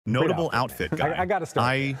Great Notable outfit, outfit man. I guy. got to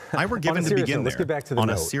start there. I were On a given to serious begin note, let's there. get back to the On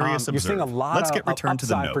a note. serious You're seeing a observe. lot Let's of get returned to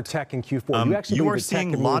the upside for note. tech in Q4. You actually You believe are that tech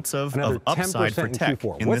seeing can move lots of another upside 10% for in tech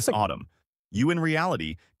Q4. in What's this the autumn. You in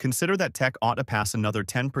reality consider that tech ought to pass another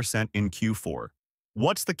 10% in Q4.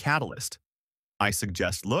 What's the catalyst? I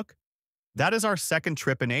suggest look. That is our second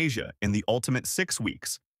trip in Asia in the ultimate 6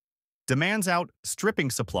 weeks. Demand's out, stripping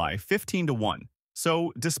supply 15 to 1.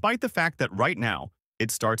 So despite the fact that right now it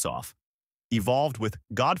starts off evolved with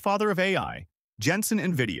godfather of AI, Jensen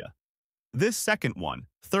Nvidia. This second one,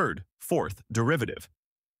 third, fourth derivative.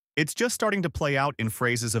 It's just starting to play out in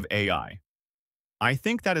phrases of AI. I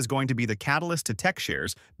think that is going to be the catalyst to tech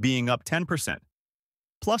shares being up 10%.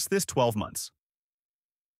 Plus this 12 months.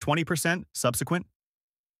 20% subsequent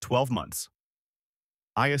 12 months.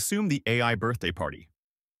 I assume the AI birthday party.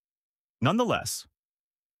 Nonetheless,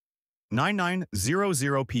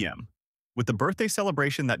 9900 p.m. with the birthday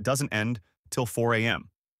celebration that doesn't end till 4 a.m.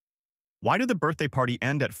 Why did the birthday party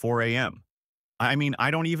end at 4 a.m.? I mean,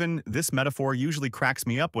 this metaphor usually cracks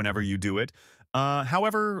me up whenever you do it.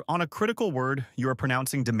 However, on a critical word, you are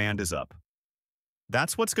pronouncing demand is up.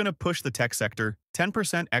 That's what's going to push the tech sector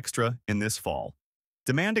 10% extra in this fall.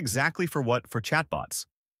 Demand exactly for what? For chatbots.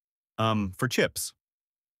 For chips.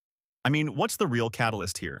 I mean, what's the real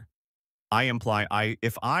catalyst here?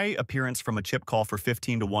 If I appearance from a chip call for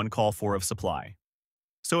 15 to 1 call for of supply.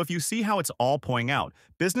 So if you see how it's all playing out,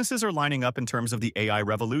 businesses are lining up in terms of the AI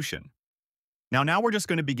revolution. Now we're just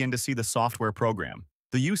going to begin to see the software program,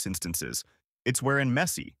 the use instances. It's wherein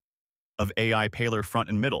messy, of AI paler front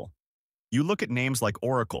and middle. You look at names like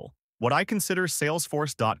Oracle, what I consider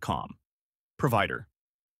Salesforce.com. Provider.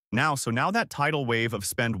 Now that tidal wave of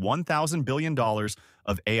spend $1,000 billion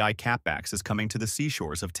of AI capbacks is coming to the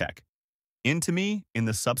seashores of tech. Into me in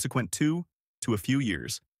the subsequent 2 to a few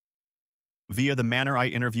years. Via the manner I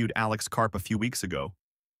interviewed Alex Karp a few weeks ago.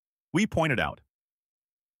 We pointed out.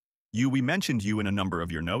 We mentioned you in a number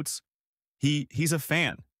of your notes. He's a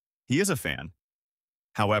fan. He is a fan.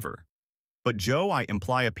 However, but Joe, I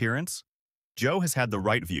imply appearance. Joe has had the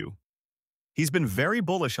right view. He's been very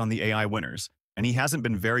bullish on the AI winners, and he hasn't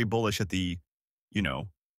been very bullish at the,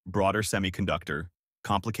 broader semiconductor,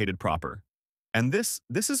 complicated proper. And this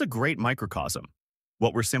is a great microcosm.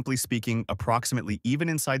 What we're simply speaking approximately even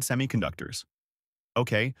inside semiconductors.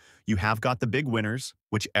 Okay, you have got the big winners,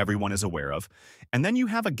 which everyone is aware of, and then you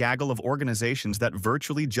have a gaggle of organizations that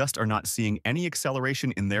virtually just are not seeing any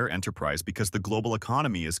acceleration in their enterprise because the global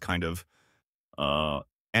economy is kind of,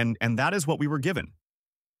 and that is what we were given.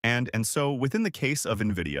 And so within the case of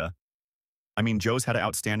Nvidia, I mean, Joe's had an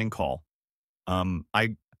outstanding call.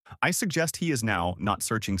 I suggest he is now not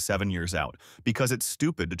searching 7 years out because it's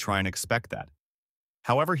stupid to try and expect that.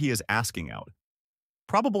 However, he is asking out.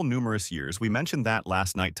 Probable numerous years, we mentioned that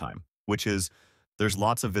last night time, which is there's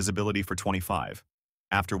lots of visibility for 25,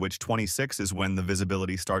 after which 26 is when the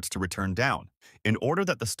visibility starts to return down, in order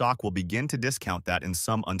that the stock will begin to discount that in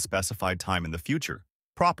some unspecified time in the future.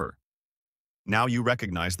 Proper. Now you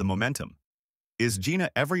recognize the momentum. Is Gina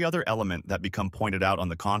every other element that become pointed out on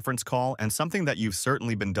the conference call, and something that you've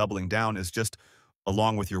certainly been doubling down is just,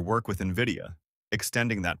 along with your work with Nvidia,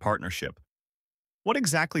 extending that partnership. What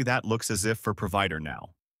exactly that looks as if for provider now?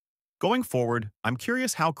 Going forward, I'm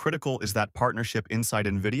curious how critical is that partnership inside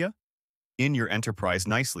Nvidia? In your enterprise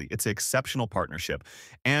nicely, it's an exceptional partnership,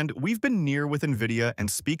 and we've been near with Nvidia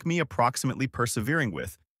and speak me approximately persevering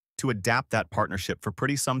with to adapt that partnership for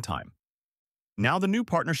pretty some time. Now the new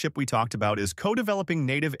partnership we talked about is co-developing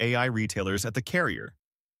native AI retailers at the carrier.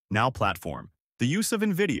 Now platform, the use of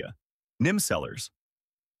Nvidia, NIM sellers,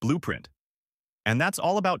 blueprint. And that's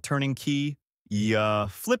all about turning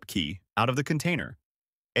flip key out of the container.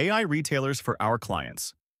 AI retailers for our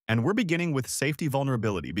clients. And we're beginning with safety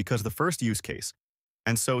vulnerability because the first use case.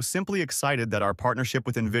 And so simply excited that our partnership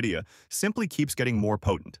with Nvidia simply keeps getting more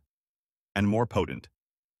potent. And more potent.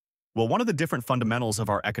 Well, one of the different fundamentals of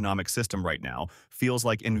our economic system right now feels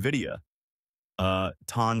like Nvidia.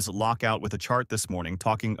 Tan's lockout with a chart this morning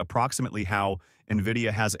talking approximately how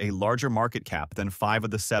Nvidia has a larger market cap than 5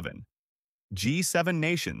 of the 7 G7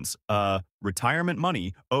 nations, retirement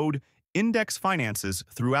money owed index finances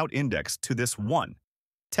throughout index to this one.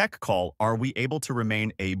 Tech call, are we able to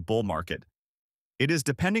remain a bull market? It is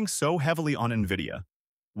depending so heavily on Nvidia.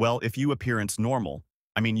 Well, if you appearance normal,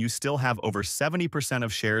 I mean, you still have over 70%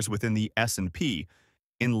 of shares within the S&P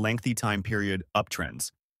in lengthy time period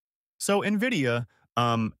uptrends. So Nvidia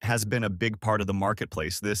has been a big part of the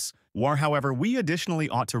marketplace this war. However, we additionally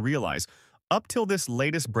ought to realize up till this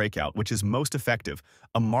latest breakout, which is most effective,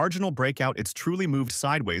 a marginal breakout, it's truly moved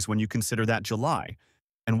sideways when you consider that July.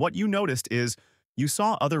 And what you noticed is you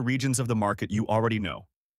saw other regions of the market you already know.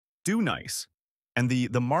 do nice. And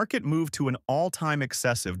the market moved to an all-time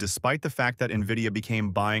excessive despite the fact that Nvidia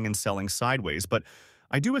became buying and selling sideways, but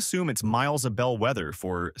I do assume it's miles a bellwether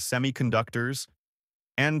for semiconductors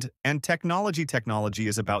and technology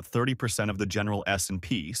is about 30% of the general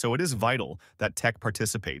S&P, so it is vital that tech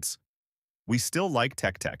participates. We still like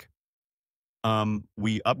tech.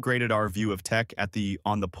 We upgraded our view of tech at the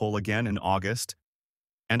on the poll again in August,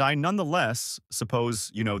 and I nonetheless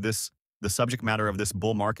suppose, the subject matter of this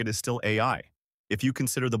bull market is still AI. If you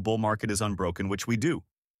consider the bull market is unbroken, which we do,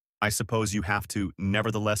 I suppose you have to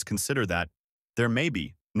nevertheless consider that there may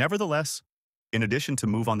be, nevertheless, in addition to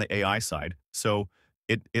move on the AI side, so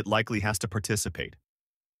it likely has to participate.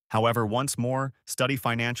 However, once more, study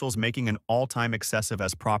financials making an all-time excessive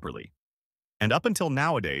as properly. And up until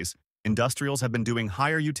nowadays, industrials have been doing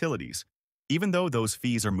higher utilities, even though those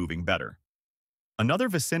fees are moving better. Another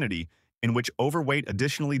vicinity in which overweight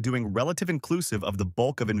additionally doing relative inclusive of the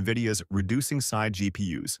bulk of Nvidia's reducing side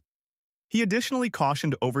GPUs. He additionally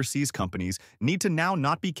cautioned overseas companies need to now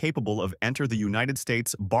not be capable of enter the United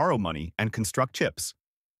States, borrow money, and construct chips.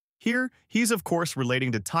 Here, he's of course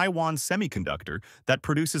relating to Taiwan Semiconductor that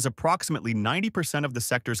produces approximately 90% of the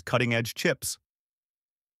sector's cutting-edge chips.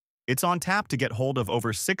 It's on tap to get hold of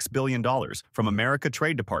over $6 billion from America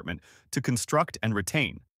Trade Department to construct and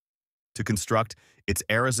retain. To construct its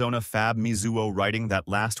Arizona fab, Mizuho writing that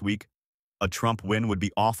last week, a Trump win would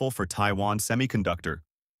be awful for Taiwan Semiconductor.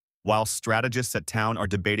 While strategists at Town are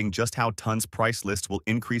debating just how Ton's price list will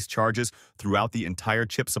increase charges throughout the entire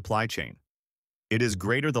chip supply chain. It is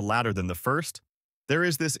greater the latter than the first. There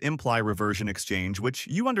is this imply-reversion exchange, which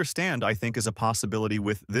you understand, I think, is a possibility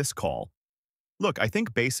with this call. Look, I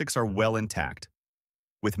think basics are well intact.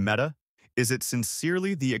 With Meta, is it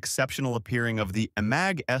sincerely the exceptional appearing of the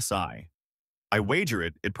EMAG SI? I wager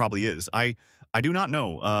it probably is. I do not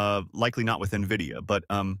know, likely not with Nvidia, but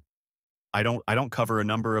I don't cover a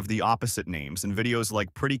number of the opposite names, and videos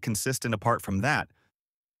like pretty consistent apart from that.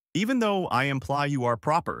 Even though I imply you are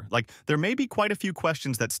proper, like there may be quite a few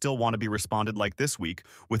questions that still want to be responded like this week,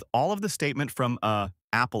 with all of the statement from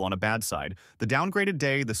Apple on a bad side, the downgraded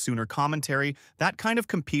day, the sooner commentary, that kind of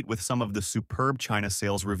compete with some of the superb China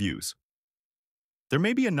sales reviews. There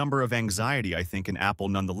may be a number of anxiety, I think, in Apple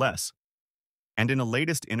nonetheless. And in a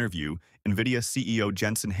latest interview, Nvidia CEO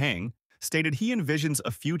Jensen Huang stated he envisions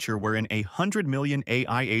a future wherein 100 million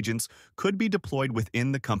AI agents could be deployed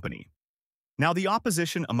within the company. Now, the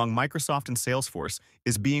opposition among Microsoft and Salesforce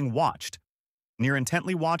is being watched, near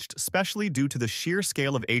intently watched, especially due to the sheer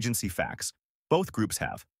scale of agency facts both groups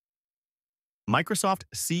have. Microsoft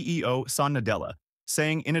CEO Satya Nadella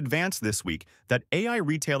saying in advance this week that AI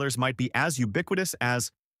retailers might be as ubiquitous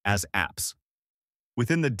as apps.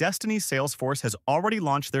 Within the Destiny, Salesforce has already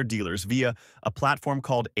launched their dealers via a platform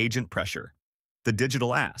called Agent Pressure, the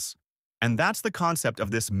digital ass. And that's the concept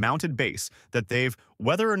of this mounted base that they've,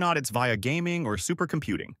 whether or not it's via gaming or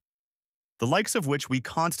supercomputing, the likes of which we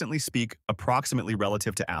constantly speak approximately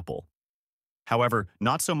relative to Apple. However,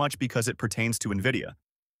 not so much because it pertains to Nvidia.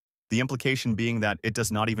 The implication being that it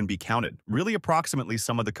does not even be counted, really approximately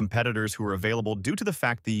some of the competitors who are available due to the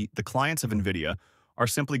fact the clients of Nvidia are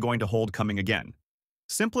simply going to hold coming again.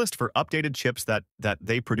 Simplest for updated chips that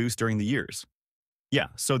they produce during the years. Yeah,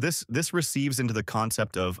 so this receives into the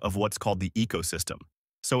concept of what's called the ecosystem.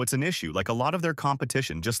 So it's an issue, like a lot of their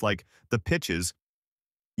competition, just like the pitches,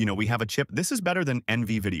 we have a chip, this is better than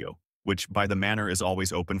Nvidia, which by the manner is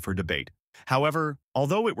always open for debate. However,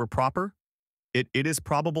 although it were proper, it is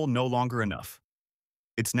probable no longer enough.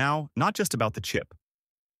 It's now not just about the chip.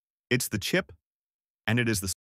 It's the chip, and it is the